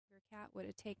that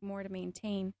would take more to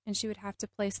maintain, and she would have to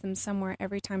place them somewhere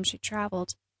every time she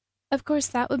traveled. Of course,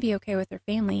 that would be okay with her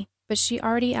family, but she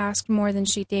already asked more than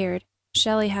she dared.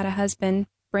 Shelley had a husband,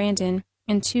 Brandon,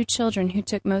 and 2 children who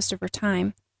took most of her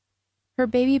time. Her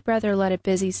baby brother led a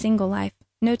busy single life,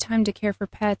 no time to care for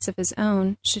pets of his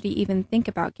own, should he even think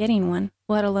about getting one,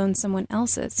 let alone someone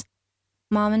else's.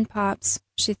 Mom and Pops,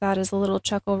 she thought as a little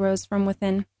chuckle rose from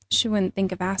within, she wouldn't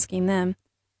think of asking them.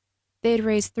 They had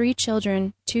raised 3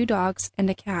 children, 2 dogs, and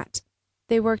a cat.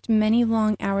 They worked many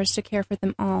long hours to care for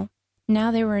them all.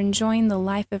 Now they were enjoying the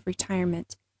life of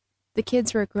retirement. The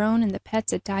kids were grown and the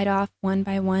pets had died off one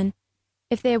by one.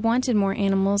 If they had wanted more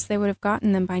animals, they would have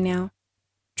gotten them by now.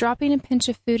 Dropping a pinch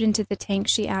of food into the tank,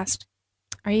 she asked,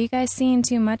 "Are you guys seeing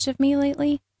too much of me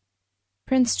lately?"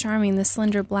 Prince Charming, the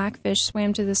slender blackfish,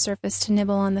 swam to the surface to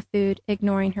nibble on the food,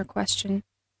 ignoring her question.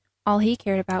 All he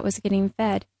cared about was getting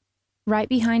fed. Right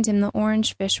behind him, the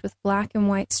orange fish with black and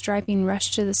white striping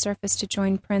rushed to the surface to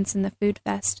join Prince in the food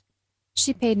fest.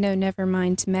 She paid no never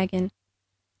mind to Megan.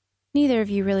 "Neither of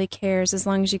you really cares as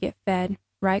long as you get fed,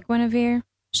 right, Guinevere?"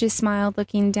 She smiled,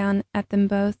 looking down at them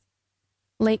both.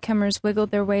 Latecomers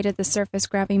wiggled their way to the surface,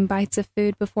 grabbing bites of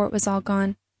food before it was all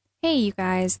gone. "Hey, you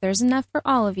guys, there's enough for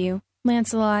all of you.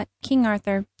 Lancelot, King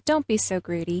Arthur, don't be so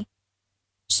greedy."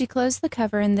 She closed the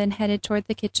cover and then headed toward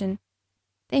the kitchen.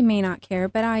 "They may not care,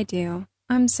 but I do.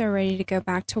 I'm so ready to go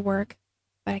back to work.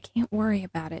 But I can't worry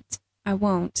about it. I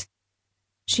won't."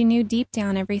 She knew deep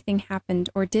down everything happened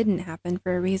or didn't happen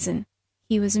for a reason.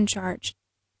 He was in charge.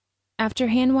 After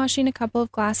hand-washing a couple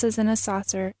of glasses and a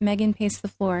saucer, Megan paced the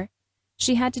floor.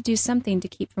 She had to do something to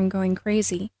keep from going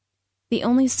crazy. The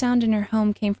only sound in her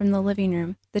home came from the living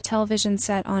room, the television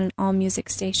set on an all-music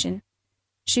station.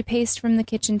 She paced from the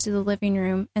kitchen to the living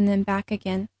room and then back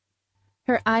again.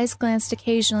 Her eyes glanced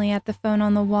occasionally at the phone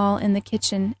on the wall in the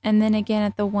kitchen and then again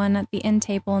at the one at the end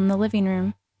table in the living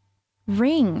room.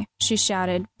 "Ring!" she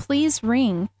shouted. "Please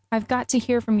ring! I've got to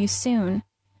hear from you soon."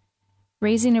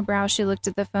 Raising a brow, she looked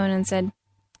at the phone and said,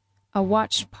 "A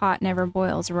watched pot never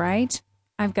boils, right?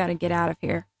 I've got to get out of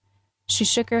here." She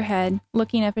shook her head,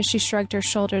 looking up as she shrugged her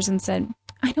shoulders and said,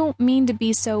 "I don't mean to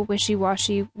be so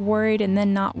wishy-washy, worried and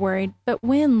then not worried, but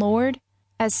when, Lord?"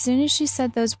 As soon as she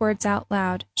said those words out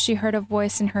loud, she heard a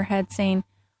voice in her head saying,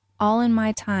 "All in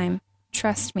my time.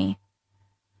 Trust me."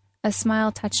 A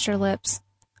smile touched her lips.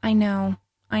 I know.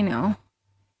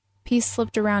 Peace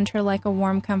slipped around her like a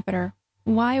warm comforter.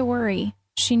 Why worry?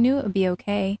 She knew it would be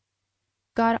okay.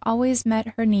 God always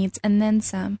met her needs and then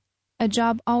some. A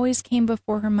job always came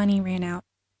before her money ran out.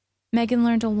 Megan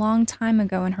learned a long time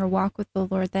ago in her walk with the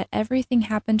Lord that everything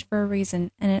happened for a reason,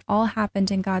 and it all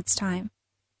happened in God's time.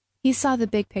 He saw the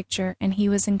big picture, and he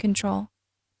was in control.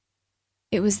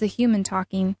 It was the human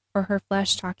talking, or her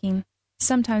flesh talking.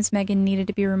 Sometimes Megan needed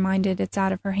to be reminded it's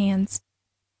out of her hands.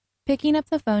 Picking up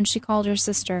the phone, she called her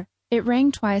sister. It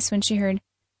rang twice when she heard,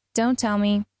 "Don't tell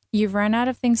me. You've run out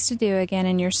of things to do again,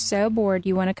 and you're so bored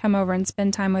you want to come over and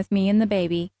spend time with me and the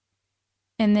baby."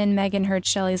 And then Megan heard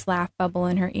Shelley's laugh bubble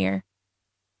in her ear.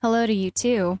 "Hello to you,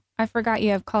 too. I forgot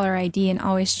you have caller ID and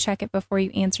always check it before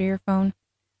you answer your phone.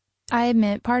 I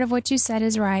admit part of what you said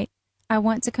is right. I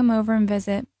want to come over and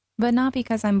visit, but not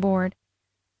because I'm bored.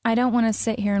 I don't want to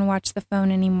sit here and watch the phone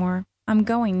anymore. I'm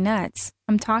going nuts.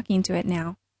 I'm talking to it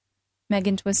now."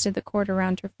 Megan twisted the cord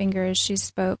around her finger as she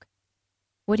spoke.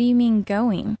 "What do you mean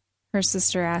going?" her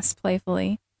sister asked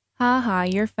playfully. "Ha,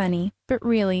 you're funny. But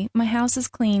really, my house is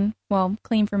clean. Well,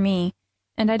 clean for me.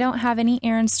 And I don't have any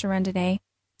errands to run today.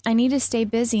 I need to stay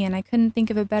busy, and I couldn't think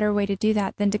of a better way to do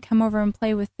that than to come over and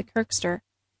play with the Kirkster.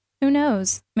 Who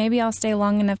knows? Maybe I'll stay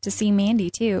long enough to see Mandy,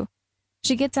 too.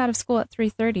 She gets out of school at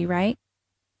 3:30, right?"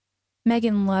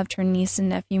 Megan loved her niece and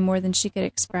nephew more than she could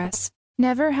express.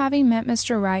 Never having met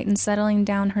Mr. Wright and settling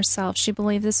down herself, she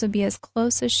believed this would be as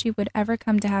close as she would ever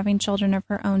come to having children of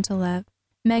her own to love.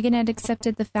 Megan had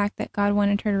accepted the fact that God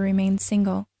wanted her to remain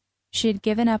single. She had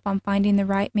given up on finding the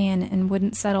right man and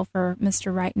wouldn't settle for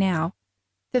Mr. Wright now.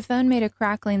 The phone made a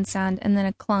crackling sound and then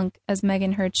a clunk as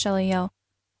Megan heard Shelley yell,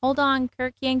 "Hold on,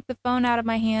 Kirk yanked the phone out of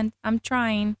my hand. I'm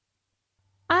trying."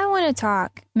 "I want to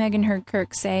talk," Megan heard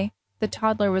Kirk say. The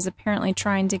toddler was apparently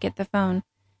trying to get the phone.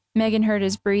 Megan heard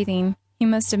his breathing. He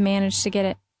must have managed to get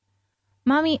it.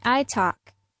 "Mommy, I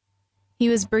talk." He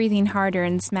was breathing harder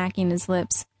and smacking his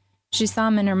lips. She saw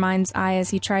him in her mind's eye as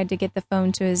he tried to get the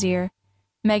phone to his ear.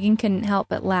 Megan couldn't help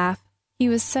but laugh. He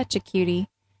was such a cutie.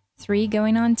 3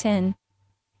 going on 10.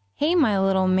 "Hey, my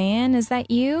little man, is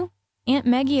that you? Aunt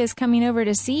Meggie is coming over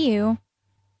to see you."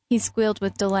 He squealed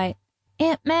with delight.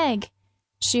 "Aunt Meg!"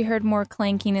 She heard more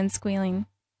clanking and squealing.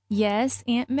 "Yes,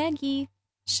 Aunt Meggie."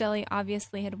 Shelley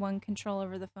obviously had won control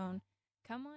over the phone. "Come on."